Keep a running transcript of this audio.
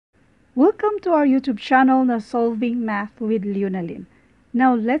Welcome to our YouTube channel na Solving Math with Leonalyn.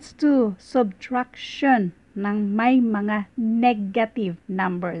 Now, let's do subtraction ng may mga negative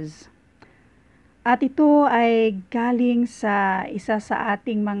numbers. At ito ay galing sa isa sa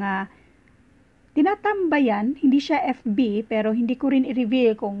ating mga tinatambayan. Hindi siya FB, pero hindi ko rin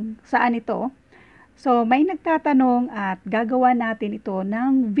i-reveal kung saan ito. So, may nagtatanong at gagawa natin ito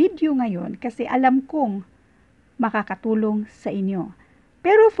ng video ngayon kasi alam kong makakatulong sa inyo.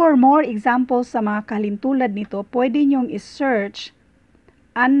 Pero for more examples sa mga kalintulad nito, pwede nyong i-search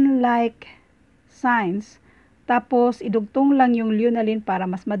unlike signs, tapos idugtong lang yung Leonalyn para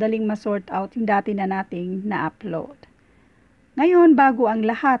mas madaling ma-sort out yung dati na nating na-upload. Ngayon, bago ang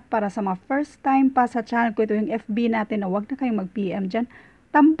lahat, para sa mga first time pa sa channel ko, ito yung FB natin na huwag na kayong mag-PM dyan.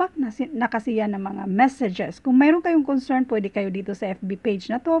 Tambak na kasi yan ng mga messages. Kung mayroon kayong concern, pwede kayo dito sa FB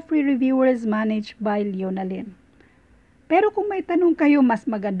page na to. Free reviewers managed by Leonalyn. Pero kung may tanong kayo, mas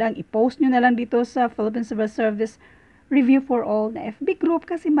magandang i-post nyo na lang dito sa Philippine Civil Service Review for All na FB group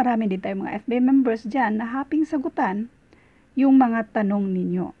kasi marami din tayong mga FB members dyan na haping sagutan yung mga tanong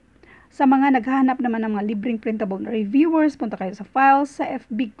ninyo. Sa mga naghahanap naman ng mga libreng printable na reviewers, punta kayo sa files sa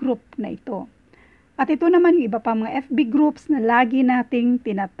FB group na ito. At ito naman yung iba pa mga FB groups na lagi nating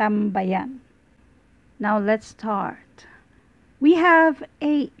tinatambayan. Now let's start. We have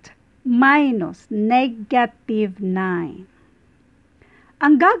 8 minus negative 9.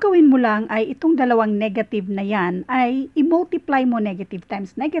 Ang gagawin mo lang ay itong dalawang negative na yan ay i-multiply mo negative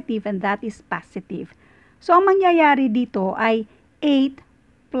times negative and that is positive. So, ang mangyayari dito ay 8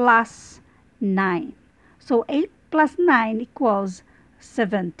 plus 9. So, 8 plus 9 equals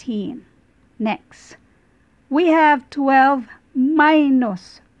 17. Next, we have 12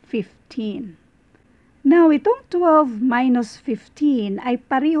 minus 15. Now, itong 12 minus 15 ay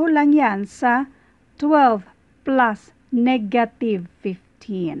pareho lang yan sa 12 plus negative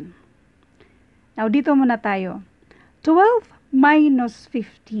 15. Now, dito muna tayo. 12 minus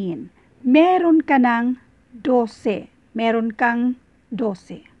 15. Meron ka ng 12. Meron kang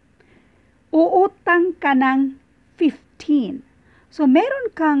 12. Uutang ka ng 15. So, meron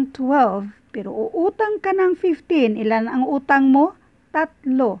kang 12, pero uutang ka ng 15. Ilan ang utang mo? 3.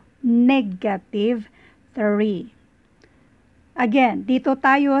 Negative 3. Again, dito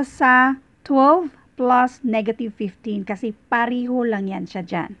tayo sa 12 plus negative 15 kasi pariho lang yan siya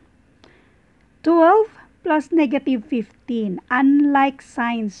dyan. 12 plus negative 15, unlike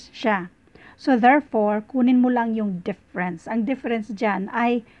signs siya. So therefore, kunin mo lang yung difference. Ang difference dyan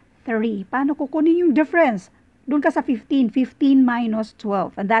ay 3. Paano kukunin yung difference? Doon ka sa 15. 15 minus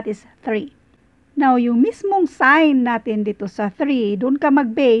 12, and that is 3. Now, yung mismong sign natin dito sa 3, doon ka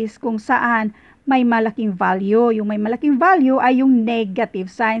mag-base kung saan may malaking value. Yung may malaking value ay yung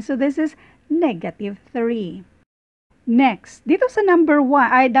negative sign. So, this is negative 3. Next, dito sa number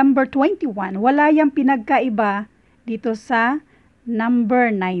 21, wala yung pinagkaiba dito sa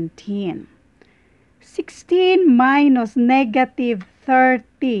number 19. 16 minus negative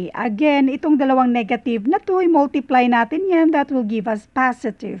 30. Again, itong dalawang negative na to, i-multiply natin yan. That will give us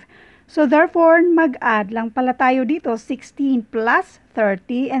positive. So, therefore, mag-add lang pala tayo dito, 16 plus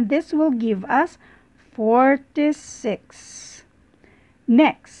 30, and this will give us 46.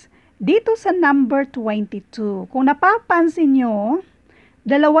 Next, dito sa number 22, kung napapansin nyo,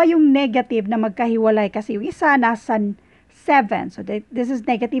 dalawa yung negative na magkahiwalay kasi yung isa nasa 7. So, this is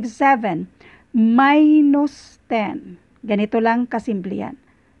negative 7 minus 10. Ganito lang kasimple yan.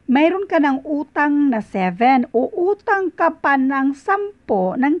 Mayroon ka ng utang na 7 o utang ka pa ng 10,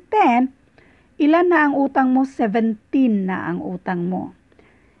 ng 10, ilan na ang utang mo? 17 na ang utang mo.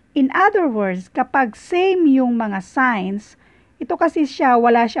 In other words, kapag same yung mga signs, ito kasi siya,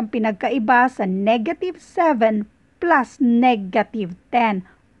 wala siyang pinagkaiba sa negative 7 plus negative 10.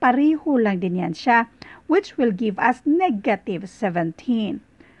 Pariho lang din yan siya, which will give us negative 17.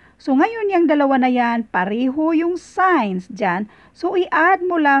 So, ngayon yung dalawa na yan, pareho yung signs dyan. So, i-add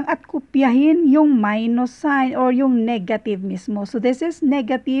mo lang at kopyahin yung minus sign or yung negative mismo. So, this is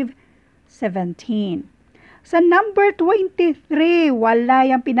negative 17. Sa number 23, wala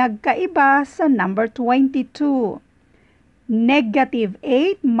yung pinagkaiba sa number 22. Negative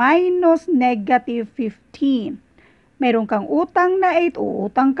 8 minus negative 15. Meron kang utang na 8,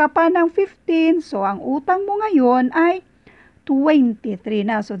 uutang ka pa ng 15. So, ang utang mo ngayon ay 23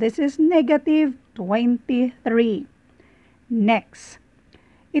 na. So, this is negative 23. Next.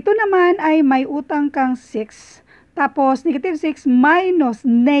 Ito naman ay may utang kang 6. Tapos, negative 6 minus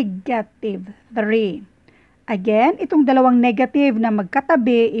negative 3. Again, itong dalawang negative na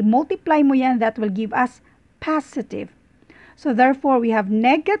magkatabi, i-multiply mo yan, that will give us positive. So, therefore, we have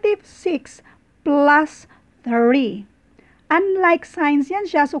negative 6 plus 3. Unlike signs yan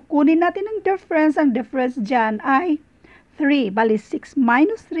siya, so kunin natin ang difference. Ang difference dyan ay 3. Bali, 6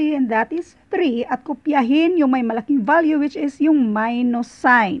 minus 3 and that is 3. At kopyahin yung may malaking value which is yung minus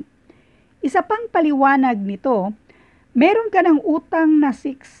sign. Isa pang paliwanag nito, meron ka ng utang na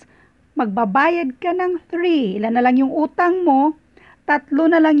 6. Magbabayad ka ng 3. Ilan na lang yung utang mo? 3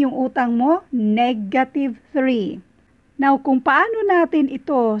 na lang yung utang mo, negative 3. Now, kung paano natin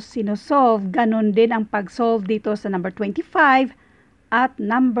ito sinosolve, ganun din ang pag-solve dito sa number 25 at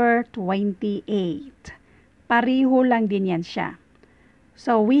number 28. Pariho lang din yan siya.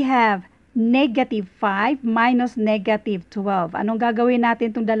 So, we have negative 5 minus negative 12. Anong gagawin natin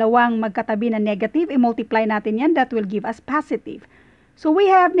itong dalawang magkatabi na negative? I-multiply natin yan. That will give us positive. So, we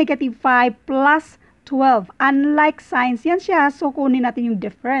have negative 5 plus 12. Unlike signs yan siya, so kunin natin yung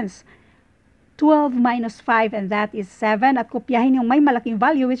difference. 12 minus 5 and that is 7 at kopyahin yung may malaking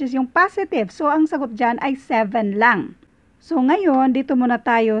value which is yung positive. So, ang sagot dyan ay 7 lang. So, ngayon, dito muna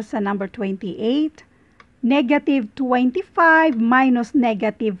tayo sa number 28. Negative 25 minus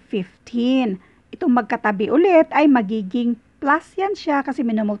negative 15. Itong magkatabi ulit ay magiging plus yan siya kasi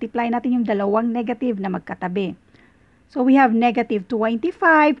minamultiply natin yung dalawang negative na magkatabi. So, we have negative 25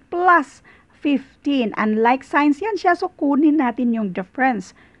 plus 15. Unlike signs yan siya, so kunin natin yung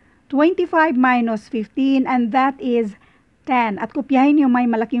difference. 25 minus 15 and that is 10. At kopyahin yung may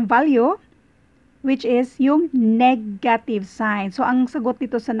malaking value which is yung negative sign. So, ang sagot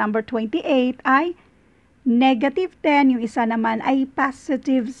dito sa number 28 ay negative 10. Yung isa naman ay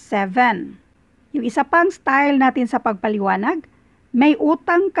positive 7. Yung isa pang style natin sa pagpaliwanag, may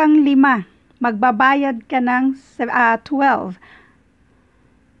utang kang 5. Magbabayad ka ng 12.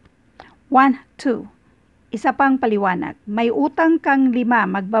 1, 2. Isa pang paliwanag, may utang kang 5,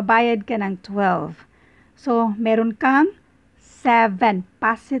 magbabayad ka ng 12. So, meron kang 7,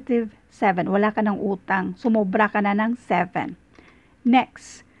 positive 7. Wala ka ng utang, sumobra ka na ng 7.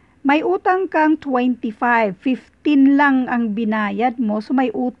 Next, may utang kang 25, 15 lang ang binayad mo, so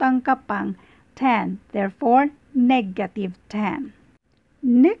may utang ka pang 10. Therefore, negative 10.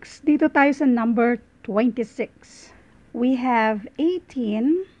 Next, dito tayo sa number 26. We have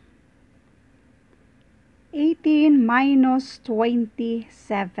 18 minus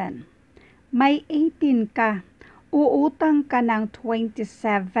 27. May 18 ka. Uutang ka ng 27.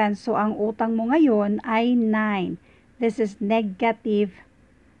 So, ang utang mo ngayon ay 9. This is negative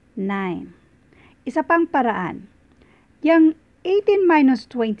 9. Isa pang paraan. Yung 18 minus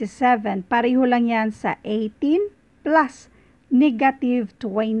 27, pareho lang yan sa 18 plus negative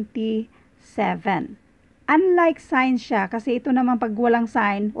 27. Unlike sign siya, kasi ito naman pag walang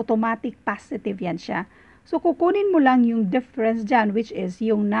sign, automatic positive yan siya. So, kukunin mo lang yung difference dyan, which is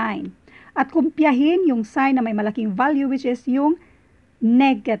yung 9. At kumpyahin yung sign na may malaking value, which is yung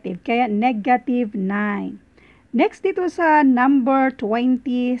negative. Kaya, negative 9. Next, dito sa number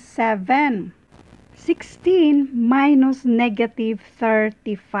 27. 16 minus negative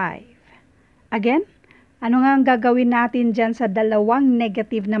 35. Again, ano nga ang gagawin natin dyan sa dalawang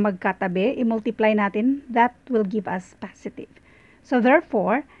negative na magkatabi? I-multiply natin. That will give us positive. So,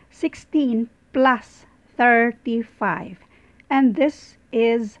 therefore, 16 plus 35. And this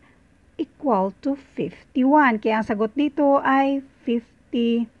is equal to 51. Kaya ang sagot dito ay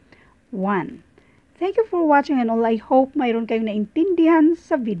 51. Thank you for watching and all. I hope mayroon kayong naintindihan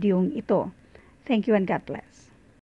sa videong ito. Thank you and God bless.